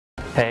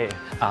Hey,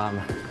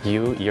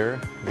 you're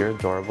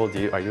adorable.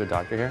 Are you a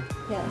doctor here?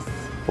 Yes.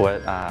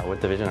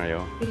 What division are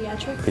you?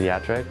 Pediatrics.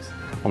 Pediatrics.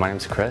 Well, my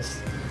name's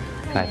Chris,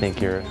 and I think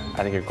you're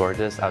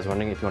gorgeous. I was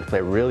wondering if you want to play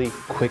a really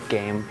quick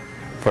game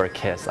for a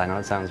kiss. I know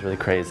it sounds really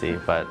crazy,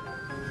 but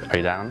are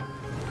you down?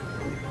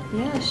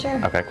 Yeah,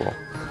 sure. Okay, cool.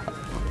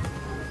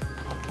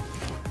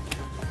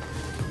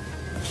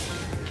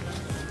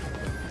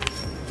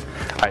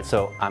 All right,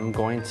 so I'm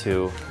going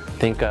to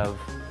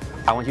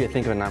I want you to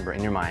think of a number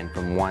in your mind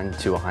from 1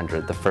 to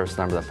 100, the first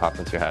number that pops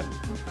into your head.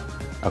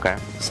 Okay,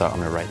 so I'm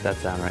gonna write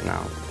that down right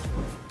now.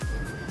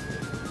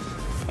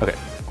 Okay,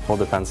 hold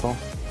the pencil.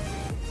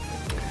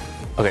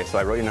 Okay, so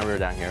I wrote your number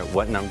down here.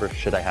 What number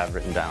should I have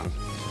written down?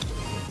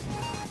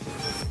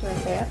 Do I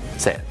say it?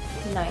 Say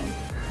it. 9.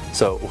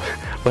 So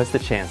what's the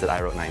chance that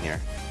I wrote 9 here?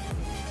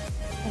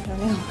 I don't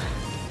know.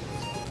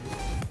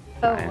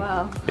 Oh, 9.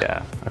 wow.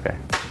 Yeah, okay,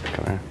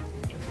 come here.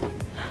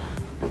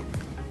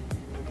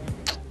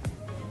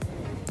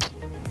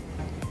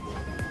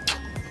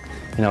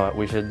 You know what,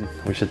 we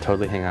should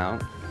totally hang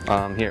out.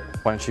 Here,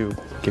 why don't you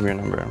give me your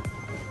number?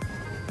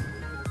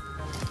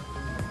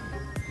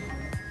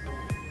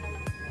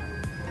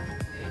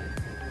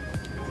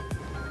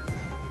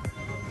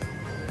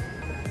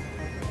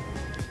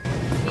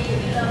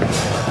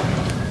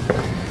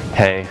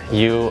 Hey,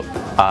 you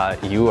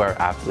are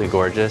absolutely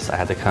gorgeous. I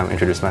had to come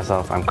introduce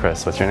myself. I'm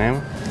Chris. What's your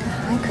name?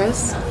 Hi,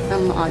 Chris.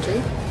 I'm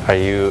Audrey. Are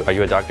you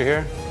a doctor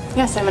here?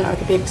 Yes, I'm an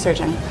orthopedic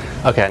surgeon.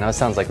 Okay, I know it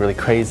sounds like really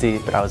crazy,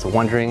 but I was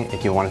wondering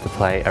if you wanted to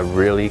play a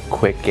really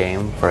quick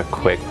game for a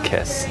quick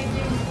kiss.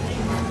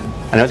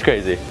 I know it's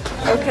crazy.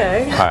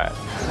 Okay. All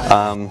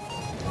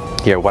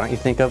right. Here, why don't you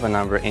think of a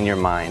number in your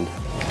mind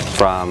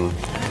from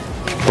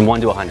 1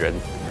 to 100.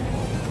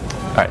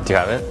 All right, do you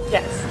have it?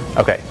 Yes.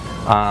 Okay.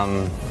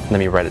 Let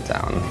me write it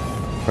down.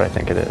 What I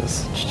think it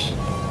is.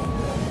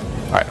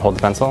 All right, hold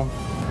the pencil.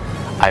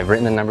 I've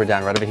written the number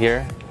down right over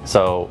here.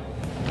 So,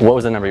 what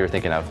was the number you were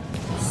thinking of?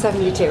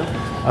 72.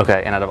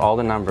 Okay, and out of all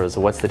the numbers,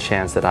 what's the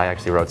chance that I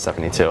actually wrote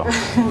 72?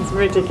 It's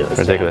ridiculous.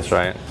 Ridiculous,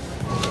 chance.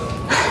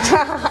 right?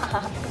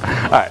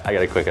 All right, I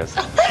got a quickest.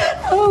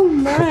 Oh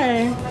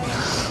my.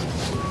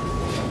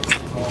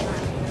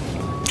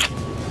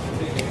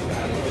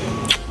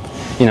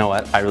 You know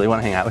what? I really want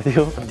to hang out with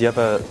you. Do you have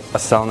a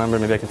cell number?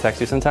 Maybe I can text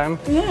you sometime?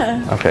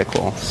 Yeah. Okay,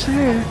 cool.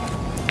 Sure.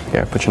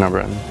 Here, put your number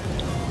in.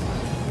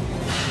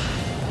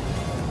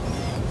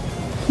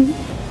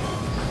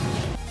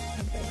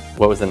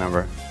 What was the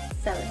number?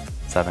 7.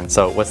 7.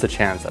 So what's the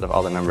chance out of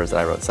all the numbers that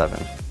I wrote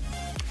 7?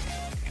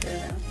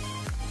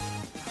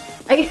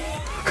 I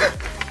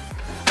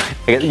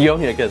don't know. You owe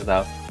me a kiss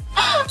now.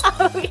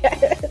 Oh,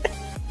 yeah.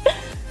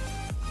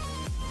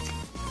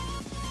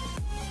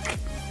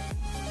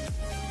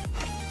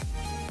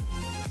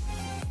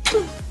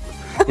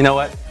 You know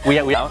what? We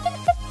out.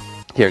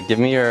 Here, give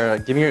me your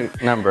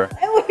number,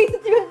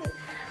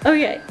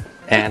 Okay.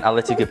 and I'll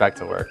let you get back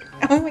to work.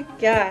 Oh my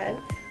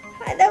god.